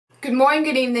Good morning,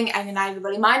 good evening, and good night,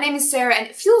 everybody. My name is Sarah, and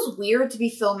it feels weird to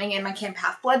be filming in my Camp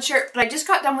Half-Blood shirt, but I just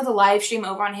got done with a live stream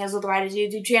over on Hazel the Writer's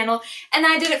YouTube channel, and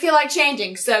I didn't feel like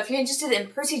changing. So if you're interested in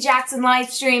Percy Jackson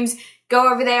live streams,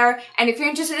 go over there. And if you're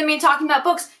interested in me talking about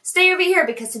books, stay over here,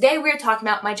 because today we're talking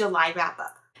about my July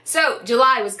wrap-up. So,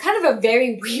 July was kind of a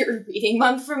very weird reading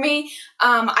month for me.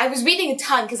 I was reading a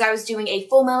ton because I was doing a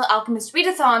full Metal Alchemist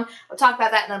readathon. I'll talk about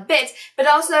that in a bit. But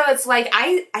also, it's like,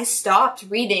 I stopped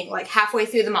reading, like, halfway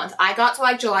through the month. I got to,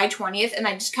 like, July 20th, and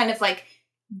I just kind of, like,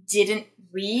 didn't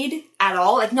read at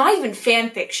all. Like, not even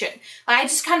fanfiction.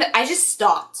 Like, I just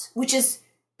stopped, which is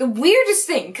the weirdest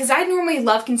thing, because I normally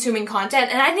love consuming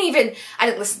content, and I didn't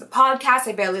listen to podcasts,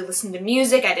 I barely listened to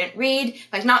music, I didn't read,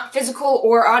 like, not physical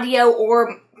or audio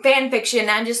or fanfiction.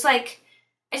 I just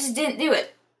didn't do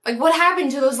it. Like, what happened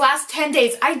to those last 10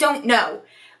 days? I don't know.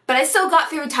 But I still got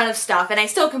through a ton of stuff, and I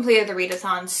still completed the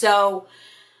readathon, so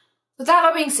with that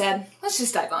all being said, let's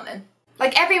just dive on in.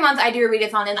 Like, every month I do a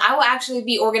readathon, and I will actually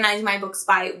be organizing my books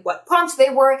by what prompts they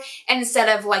were, and instead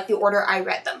of, like, the order I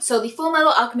read them. So the Full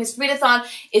Metal Alchemist readathon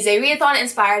is a readathon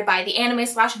inspired by the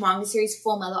anime/manga series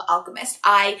Full Metal Alchemist.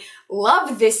 I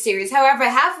love this series. However,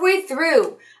 halfway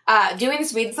through doing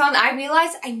this readathon, I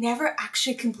realized I never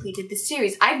actually completed the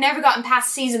series. I've never gotten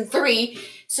past season 3,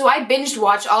 so I binged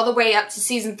watched all the way up to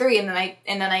season 3, and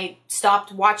then I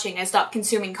stopped watching. I stopped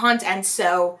consuming content,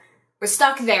 so we're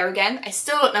stuck there again. I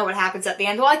still don't know what happens at the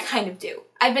end. Well, I kind of do.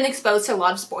 I've been exposed to a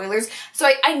lot of spoilers, so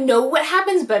I know what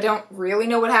happens, but I don't really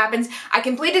know what happens. I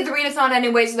completed the readathon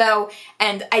anyways, though,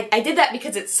 and I did that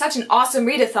because it's such an awesome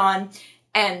readathon,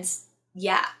 and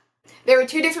yeah. There were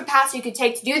 2 different paths you could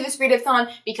take to do this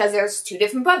readathon because there's 2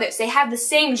 different brothers. They have the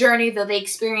same journey, though they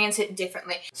experience it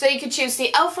differently. So you could choose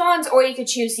the Alphonse or you could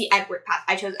choose the Edward path.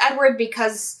 I chose Edward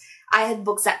because I had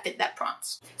books that fit that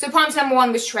prompt. So prompt number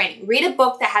 1 was training. Read a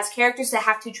book that has characters that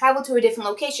have to travel to a different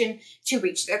location to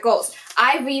reach their goals.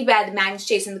 I reread Magnus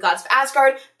Chase and the Gods of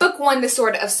Asgard, book 1, The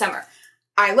Sword of Summer.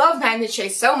 I love Magnus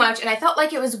Chase so much, and I felt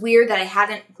like it was weird that I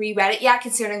hadn't reread it yet,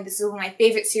 considering this is one of my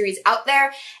favorite series out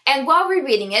there. And while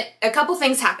rereading it, a couple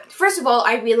things happened. First of all,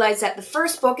 I realized that the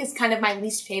first book is kind of my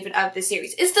least favorite of the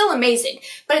series. It's still amazing,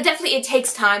 but it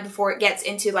takes time before it gets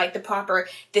into, like, the proper,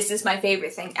 this is my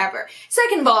favorite thing ever.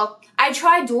 Second of all, I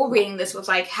tried dual reading this with,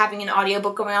 like, having an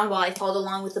audiobook going on while I followed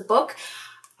along with the book.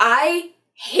 I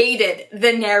hated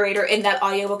the narrator in that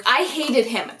audiobook. I hated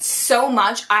him so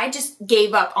much, I just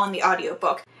gave up on the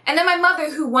audiobook. And then my mother,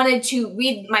 who wanted to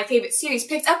read my favorite series,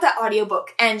 picked up that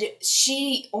audiobook, and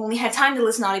she only had time to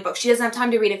listen to audiobooks. She doesn't have time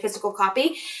to read a physical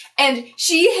copy, and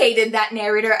she hated that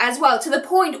narrator as well, to the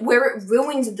point where it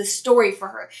ruined the story for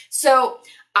her. So,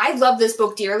 I love this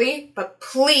book dearly, but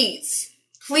please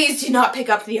do not pick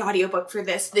up the audiobook for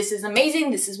this. This is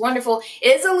amazing, this is wonderful.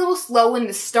 It is a little slow in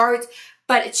the start,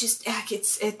 but it's just, that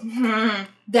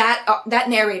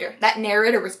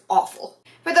narrator was awful.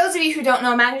 For those of you who don't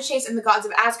know, Magnus Chase and the Gods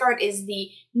of Asgard is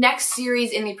the next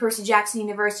series in the Percy Jackson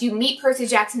universe. You meet Percy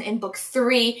Jackson in book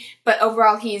 3, but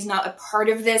overall he is not a part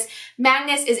of this.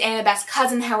 Magnus is Annabeth's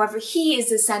cousin, however, he is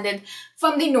descended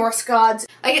from the Norse gods.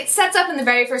 Like, it sets up in the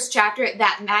very first chapter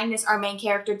that Magnus, our main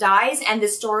character, dies, and the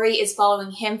story is following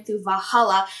him through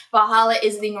Valhalla. Valhalla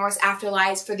is the Norse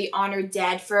afterlife for the honored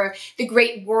dead, for the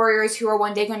great warriors who are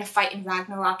one day going to fight in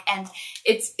Ragnarok, and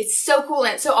it's so cool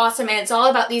and it's so awesome, and it's all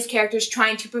about these characters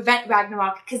trying to prevent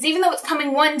Ragnarok, because even though it's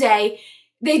coming one day,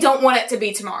 they don't want it to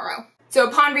be tomorrow. So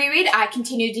upon reread, I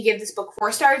continued to give this book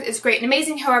 4 stars. It's great and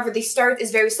amazing. However, the start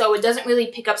is very slow. It doesn't really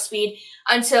pick up speed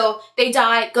until they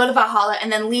die, go to Valhalla,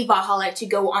 and then leave Valhalla to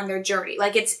go on their journey.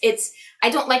 Like, I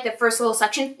don't like the first little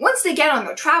section. Once they get on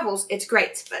their travels, it's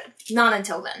great, but not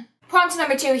until then. Prompt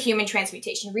number 2, Human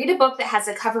Transmutation. Read a book that has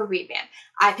a cover revamp.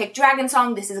 I picked Dragon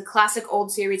Song. This is a classic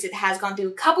old series. It has gone through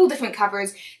a couple different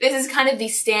covers. This is kind of the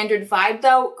standard vibe,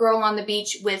 though. Girl on the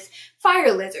beach with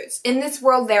fire lizards. In this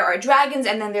world, there are dragons,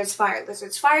 and then there's fire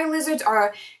lizards. Fire lizards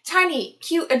are tiny,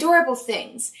 cute, adorable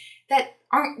things that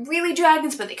aren't really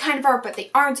dragons, but they kind of are, but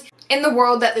they aren't. In the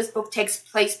world that this book takes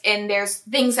place in, there's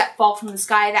things that fall from the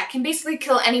sky that can basically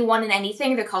kill anyone and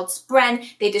anything. They're called spren.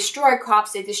 They destroy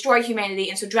crops, they destroy humanity,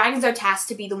 and so dragons are tasked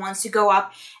to be the ones to go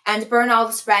up and burn all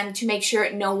the spren to make sure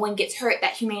no one gets hurt,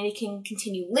 that humanity can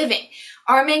continue living.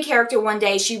 Our main character, one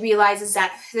day, she realizes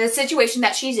that the situation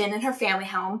that she's in her family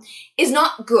home is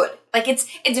not good. Like, it's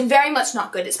very much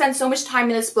not good. It spends so much time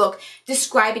in this book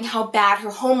describing how bad her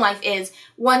home life is.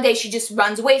 One day, she just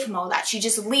runs away from all that. She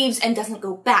just leaves and doesn't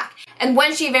go back. And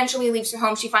when she eventually leaves her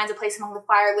home, she finds a place among the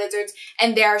fire lizards,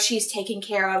 and there she's taken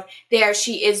care of. There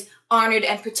she is honored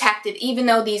and protected, even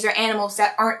though these are animals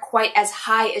that aren't quite as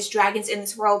high as dragons in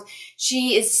this world.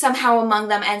 She is somehow among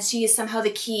them, and she is somehow the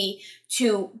key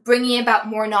to bringing about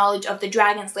more knowledge of the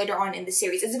dragons later on in the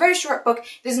series. It's a very short book.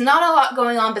 There's not a lot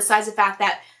going on besides the fact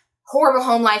that horrible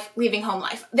home life, leaving home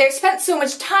life. They spent so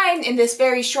much time in this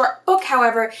very short book,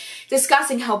 however,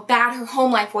 discussing how bad her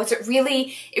home life was. It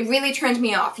really turned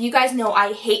me off. You guys know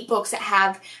I hate books that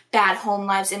have bad home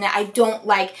lives in it. I don't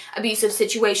like abusive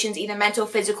situations, either mental,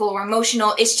 physical, or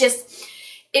emotional. It's just,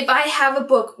 if I have a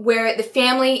book where the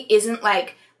family isn't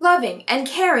like loving and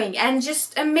caring and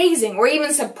just amazing or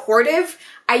even supportive,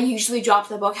 I usually drop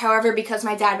the book. However, because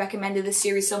my dad recommended this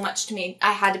series so much to me,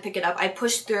 I had to pick it up. I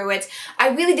pushed through it. I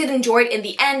really did enjoy it in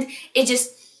the end.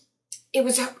 It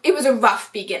was a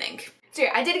rough beginning. So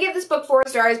yeah, I did give this book 4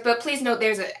 stars, but please note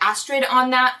there's an asterisk on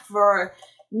that for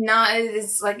not,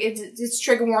 it's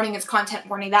trigger warning, it's content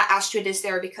warning. That asterisk is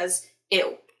there because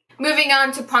ew. Moving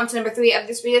on to prompt number 3 of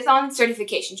this readathon,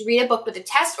 certification, to read a book with a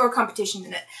test or competition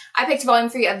in it. I picked volume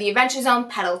 3 of the Adventure Zone,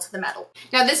 Pedal to the Metal.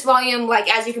 Now this volume, like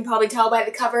as you can probably tell by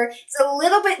the cover, it's a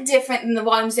little bit different than the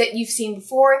volumes that you've seen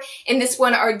before. In this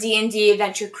one, our D&D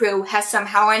adventure crew has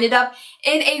somehow ended up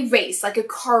in a race, like a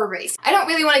car race. I don't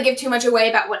really want to give too much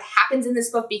away about what happens in this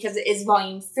book because it is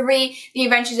volume 3. The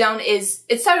Adventure Zone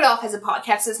it started off as a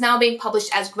podcast, so it's now being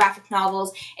published as graphic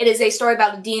novels. It is a story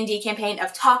about a D&D campaign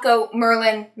of Taco,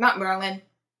 Merlin,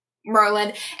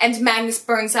 and Magnus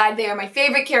Burnside. They are my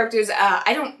favorite characters.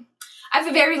 I have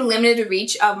a very limited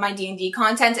reach of my D&D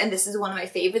content, and this is one of my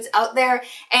favorites out there.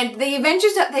 And the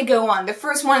adventures that they go on, the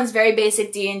first one is very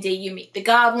basic D&D. You meet the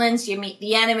goblins, you meet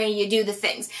the enemy, you do the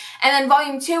things. And then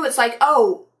volume 2, it's like,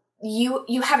 oh,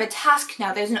 you have a task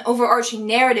now. There's an overarching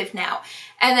narrative now.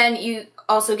 And then you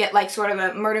also get like sort of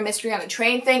a murder mystery on a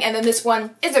train thing. And then this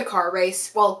one is a car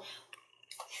race. Well,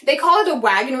 they call it a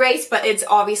wagon race, but it's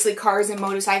obviously cars and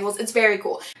motorcycles. It's very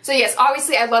cool. So yes,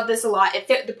 obviously I love this a lot. It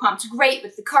fit the prompts great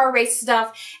with the car race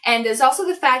stuff. And there's also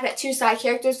the fact that 2 side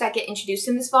characters that get introduced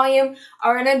in this volume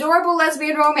are an adorable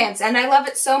lesbian romance, and I love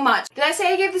it so much. Did I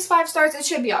say I gave this 5 stars? It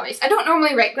should be obvious. I don't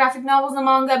normally rate graphic novels and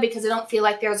manga because I don't feel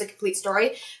like there's a complete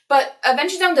story, but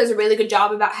Adventure Zone does a really good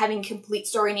job about having a complete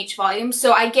story in each volume,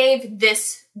 so I gave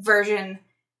this version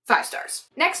 5 stars.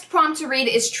 Next prompt to read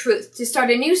is Truth, to start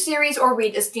a new series or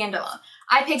read a standalone.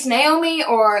 I picked Naomi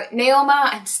or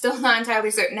Naoma. I'm still not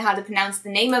entirely certain how to pronounce the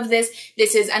name of this.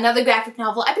 This is another graphic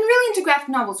novel. I've been really into graphic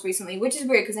novels recently, which is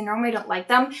weird because I normally don't like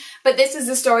them. But this is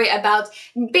a story about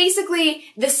basically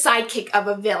the sidekick of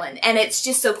a villain. And it's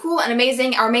just so cool and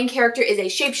amazing. Our main character is a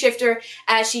shapeshifter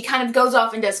as she kind of goes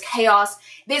off and does chaos.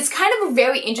 There's kind of a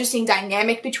very interesting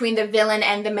dynamic between the villain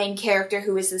and the main character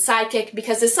who is the sidekick,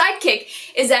 because the sidekick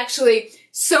is actually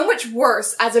so much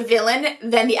worse as a villain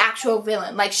than the actual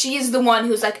villain. Like, she is the one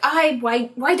who's like,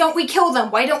 why don't we kill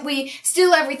them? Why don't we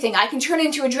steal everything? I can turn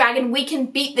into a dragon. We can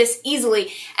beat this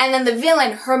easily. And then the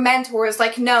villain, her mentor, is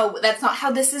like, no, that's not how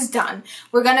this is done.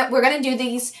 We're gonna do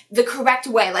these the correct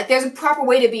way. Like, there's a proper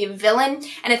way to be a villain,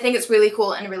 and I think it's really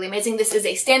cool and really amazing. This is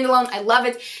a standalone. I love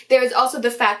it. There is also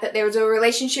the fact that there's a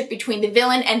relationship between the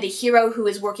villain and the hero who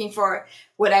is working for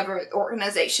whatever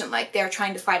organization like they're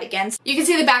trying to fight against. You can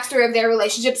see the backstory of their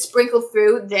relationship sprinkled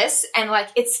through this, and like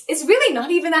it's really not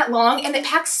even that long, and it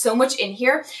packs so much in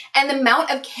here. And the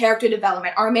amount of character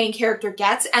development our main character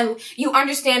gets, and you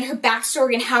understand her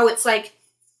backstory and how it's like,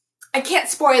 I can't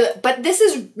spoil it, but this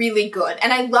is really good,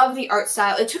 and I love the art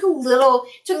style. It took a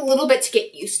little bit to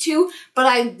get used to, but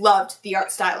I loved the art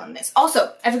style in this.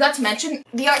 Also, I forgot to mention,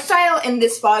 the art style in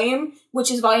this volume, which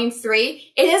is volume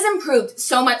 3, it has improved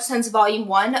so much since volume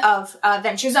 1 of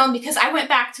Adventure Zone, because I went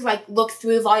back to like look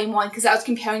through volume 1 because I was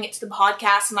comparing it to the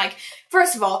podcast, and like,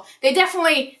 first of all, they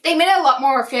made it a lot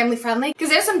more family friendly, because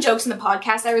there's some jokes in the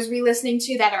podcast I was re-listening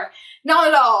to that are not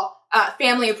at all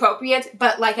family appropriate,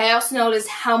 but like I also noticed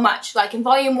how much, like in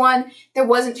volume 1, there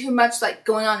wasn't too much like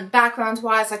going on in background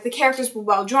wise, like the characters were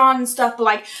well drawn and stuff, but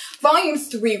like volume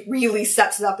 3 really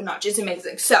sets it up a notch. It's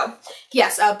amazing. So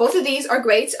yes, both of these are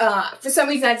great. For some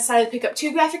reason I decided to pick up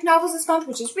 2 graphic novels this month,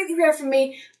 which is really rare for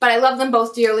me, but I love them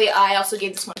both dearly. I also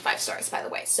gave this one 5 stars, by the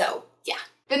way, so yeah.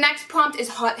 The next prompt is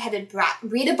Hot-Headed Brat.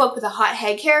 Read a book with a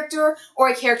hot-headed character or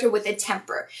a character with a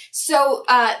temper. So,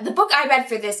 the book I read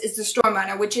for this is The Storm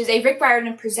Runner, which is a Rick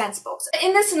Riordan Presents book.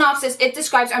 In the synopsis, it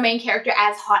describes our main character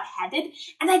as hot-headed,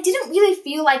 and I didn't really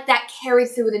feel like that carried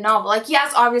through the novel. Like,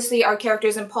 yes, obviously our character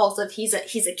is impulsive. He's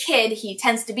a kid. He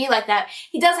tends to be like that.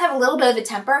 He does have a little bit of a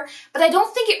temper, but I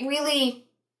don't think it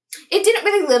didn't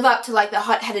really live up to like the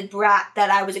hot-headed brat that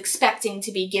I was expecting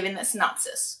to be given the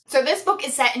synopsis. So this book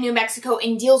is set in New Mexico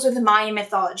and deals with the Mayan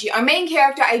mythology. Our main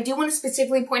character, I do want to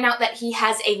specifically point out that he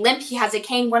has a limp, he has a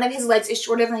cane, one of his legs is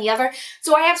shorter than the other.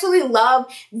 So I absolutely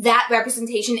love that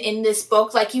representation in this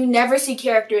book. Like, you never see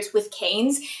characters with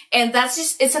canes, and that's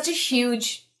just, it's such a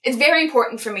huge It's very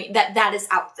important for me that that is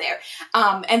out there.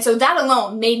 And so that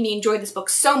alone made me enjoy this book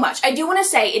so much. I do want to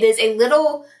say it is a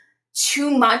little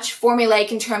too much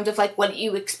formulaic in terms of like what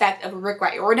you expect of a Rick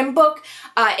Riordan book.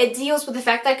 It deals with the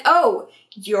fact like, oh,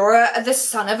 you're the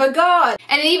son of a god.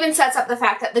 And it even sets up the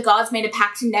fact that the gods made a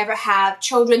pact to never have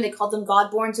children. They called them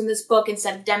godborns in this book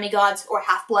instead of demigods or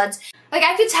half-bloods. Like,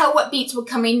 I could tell what beats were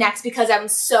coming next because I'm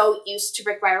so used to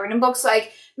Rick Riordan books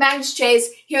like Magnus Chase,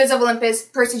 Heroes of Olympus,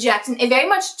 Percy Jackson. It very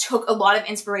much took a lot of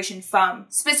inspiration from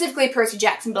specifically Percy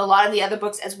Jackson, but a lot of the other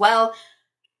books as well.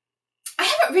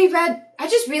 I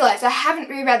just realized I haven't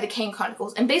reread the Kane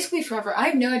Chronicles, and basically forever, I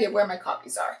have no idea where my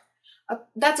copies are.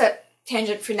 That's a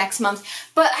tangent for next month,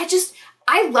 but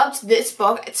I loved this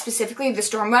book, specifically The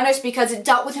Stormrunners, because it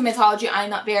dealt with a mythology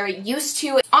I'm not very used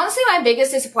to. Honestly, my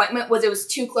biggest disappointment was it was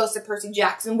too close to Percy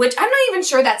Jackson, which I'm not even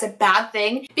sure that's a bad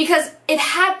thing, because it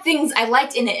had things I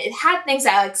liked in it. It had things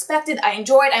I expected, I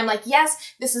enjoyed, I'm like,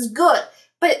 yes, this is good,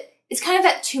 but it's kind of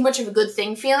that too much of a good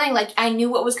thing feeling. Like, I knew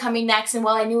what was coming next, and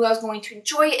while I knew I was going to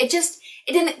enjoy it, it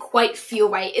didn't quite feel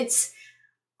right.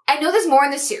 I know there's more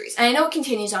in this series, and I know it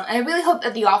continues on, and I really hope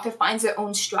that the author finds their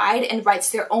own stride and writes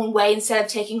their own way instead of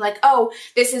taking like, oh,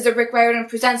 this is a Rick Riordan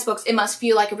Presents books, it must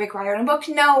feel like a Rick Riordan book.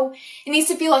 No, it needs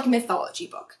to feel like a mythology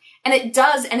book. And it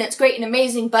does, and it's great and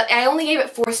amazing, but I only gave it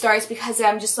 4 stars because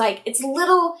I'm just like, it's a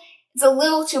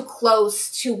little too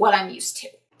close to what I'm used to.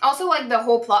 Also, like, the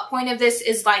whole plot point of this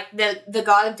is, like, the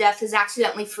god of death is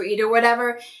accidentally freed or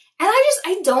whatever. And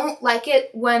I don't like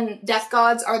it when death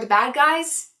gods are the bad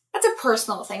guys. That's a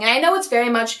personal thing. And I know it's very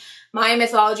much Mayan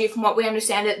mythology. From what we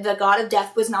understand it, the god of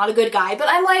death was not a good guy. But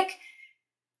I'm like,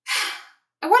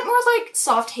 I want more, like,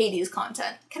 soft Hades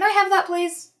content. Can I have that,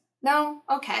 please? No?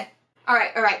 Okay.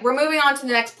 Alright, we're moving on to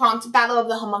the next prompt, Battle of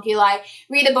the Homunculi.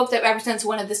 Read a book that represents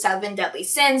one of the 7 deadly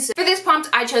sins. For this prompt,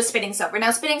 I chose Spitting Silver.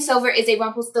 Now, Spitting Silver is a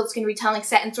Rumpelstiltskin retelling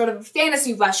set in sort of a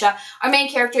fantasy Russia. Our main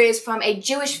character is from a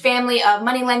Jewish family of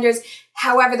moneylenders.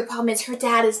 However, the problem is her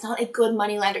dad is not a good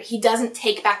moneylender. He doesn't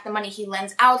take back the money he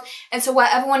lends out. And so while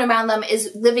everyone around them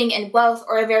is living in wealth,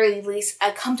 or at very least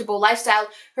a comfortable lifestyle,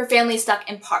 her family is stuck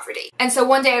in poverty. And so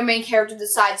one day our main character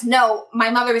decides, no,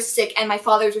 my mother is sick and my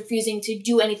father is refusing to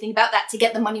do anything about that to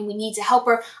get the money we need to help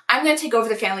her. I'm going to take over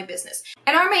the family business.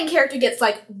 And our main character gets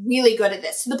like really good at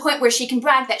this, to the point where she can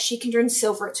brag that she can turn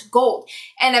silver to gold.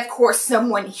 And of course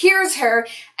someone hears her,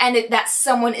 and that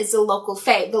someone is the local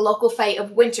fae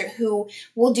of winter, who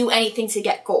will do anything to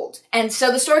get gold. And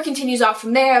so the story continues off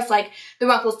from there of like the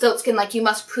Rumpelstiltskin, like, you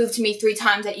must prove to me 3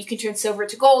 times that you can turn silver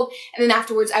to gold, and then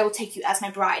afterwards I will take you as my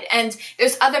bride. And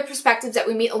there's other perspectives that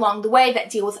we meet along the way that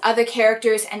deal with other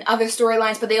characters and other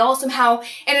storylines, but they all somehow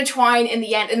intertwine in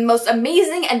the end in the most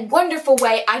amazing and wonderful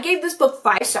way. I gave this book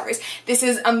 5 stars. This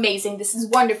is amazing. This is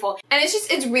wonderful. And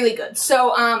it's really good.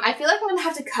 So I feel like I'm gonna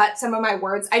have to cut some of my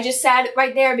words I just said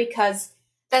right there, because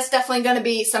that's definitely gonna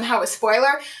be somehow a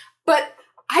spoiler. But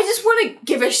I just want to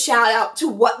give a shout out to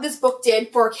what this book did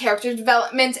for character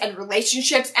development and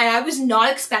relationships, and I was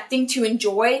not expecting to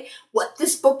enjoy what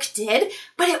this book did,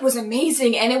 but it was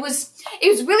amazing. And it was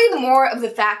really the more of the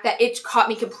fact that it caught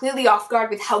me completely off guard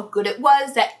with how good it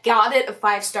was that got it a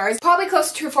 5 stars, probably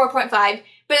close to a 4.5,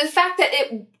 but the fact that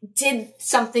it did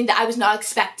something that I was not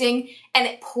expecting and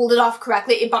it pulled it off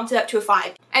correctly, it bumped it up to a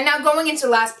 5. And now going into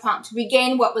the last prompt,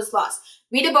 regain what was lost.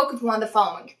 Read a book with one of the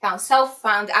following: found self,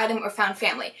 found item, or found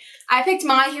family. I picked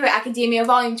My Hero Academia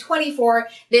volume 24.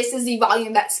 This is the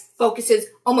volume that focuses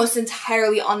almost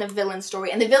entirely on the villain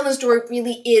story. And the villain story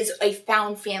really is a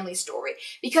found family story,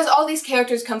 because all these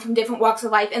characters come from different walks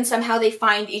of life and somehow they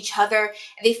find each other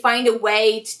and they find a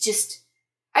way to just,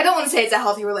 I don't want to say it's a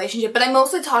healthy relationship, but I'm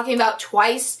mostly talking about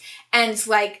Twice and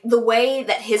like the way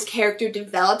that his character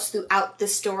develops throughout the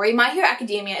story. My Hero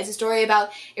Academia is a story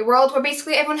about a world where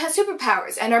basically everyone has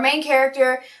superpowers, and our main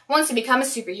character wants to become a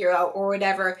superhero or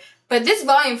whatever. But this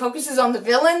volume focuses on the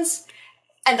villains,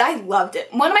 and I loved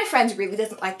it. One of my friends really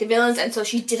doesn't like the villains, and so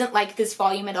she didn't like this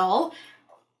volume at all.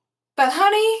 But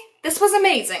honey, this was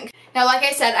amazing. Now, like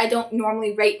I said, I don't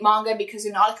normally rate manga because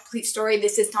they're not a complete story.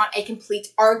 This is not a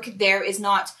complete arc.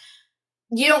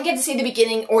 You don't get to see the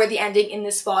beginning or the ending in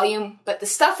this volume, but the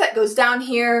stuff that goes down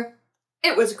here,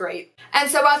 it was great.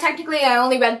 And so while technically I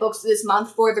only read books this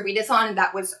month for the readathon, and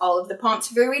that was all of the prompts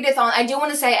for the readathon, I do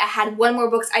want to say I had 1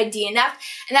 more book I DNF'd,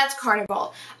 and that's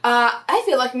Carnival. I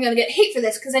feel like I'm gonna get hate for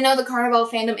this because I know the Carnival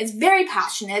fandom is very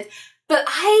passionate, but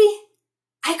I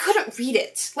couldn't read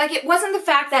it. Like, it wasn't the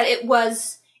fact that it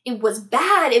was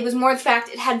bad, it was more the fact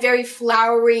it had very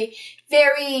flowery,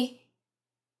 very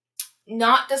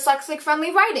not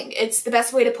dyslexic-friendly writing. It's the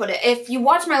best way to put it. If you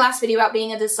watched my last video about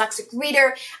being a dyslexic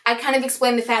reader, I kind of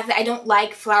explained the fact that I don't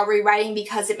like flowery writing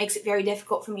because it makes it very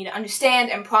difficult for me to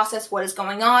understand and process what is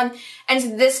going on.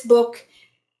 And this book,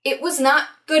 it was not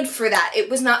good for that. It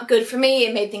was not good for me.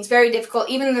 It made things very difficult.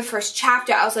 Even in the first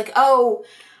chapter, I was like, oh,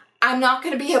 I'm not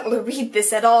going to be able to read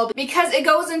this at all, because it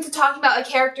goes into talking about a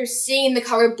character seeing the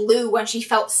color blue when she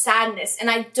felt sadness, and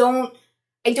I don't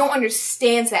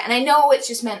understand that. And I know it's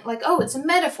just meant like, oh, it's a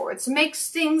metaphor. It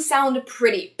makes things sound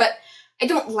pretty, but I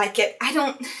don't like it. I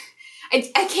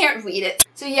can't read it.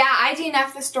 So yeah, I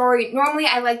DNF the story. Normally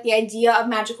I like the idea of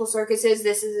magical circuses.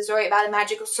 This is a story about a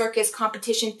magical circus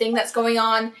competition thing that's going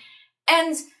on.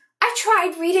 And I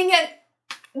tried reading it,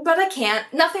 but I can't.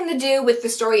 Nothing to do with the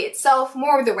story itself,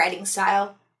 more with the writing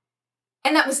style.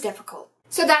 And that was difficult.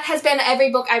 So that has been every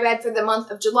book I read for the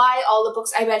month of July, all the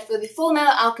books I read for the Full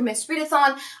Metal Alchemist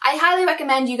readathon. I highly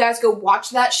recommend you guys go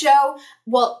watch that show.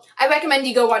 Well, I recommend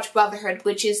you go watch Brotherhood,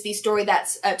 which is the story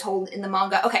that's told in the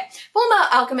manga. Okay, Full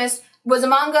Metal Alchemist was a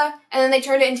manga, and then they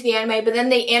turned it into the anime, but then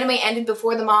the anime ended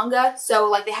before the manga, so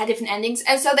like they had different endings,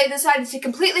 and so they decided to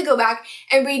completely go back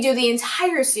and redo the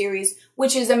entire series,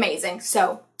 which is amazing.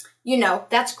 So, you know,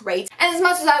 that's great. And as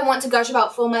much as I want to gush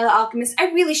about Full Metal Alchemist,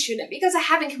 I really shouldn't, because I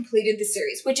haven't completed the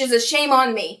series, which is a shame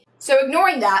on me. So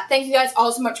ignoring that, thank you guys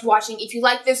all so much for watching. If you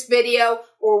like this video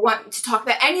or want to talk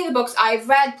about any of the books I've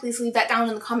read, please leave that down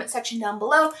in the comment section down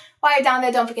below. While you're down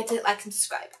there, don't forget to like and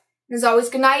subscribe. And as always,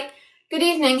 good night, good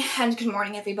evening, and good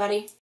morning, everybody.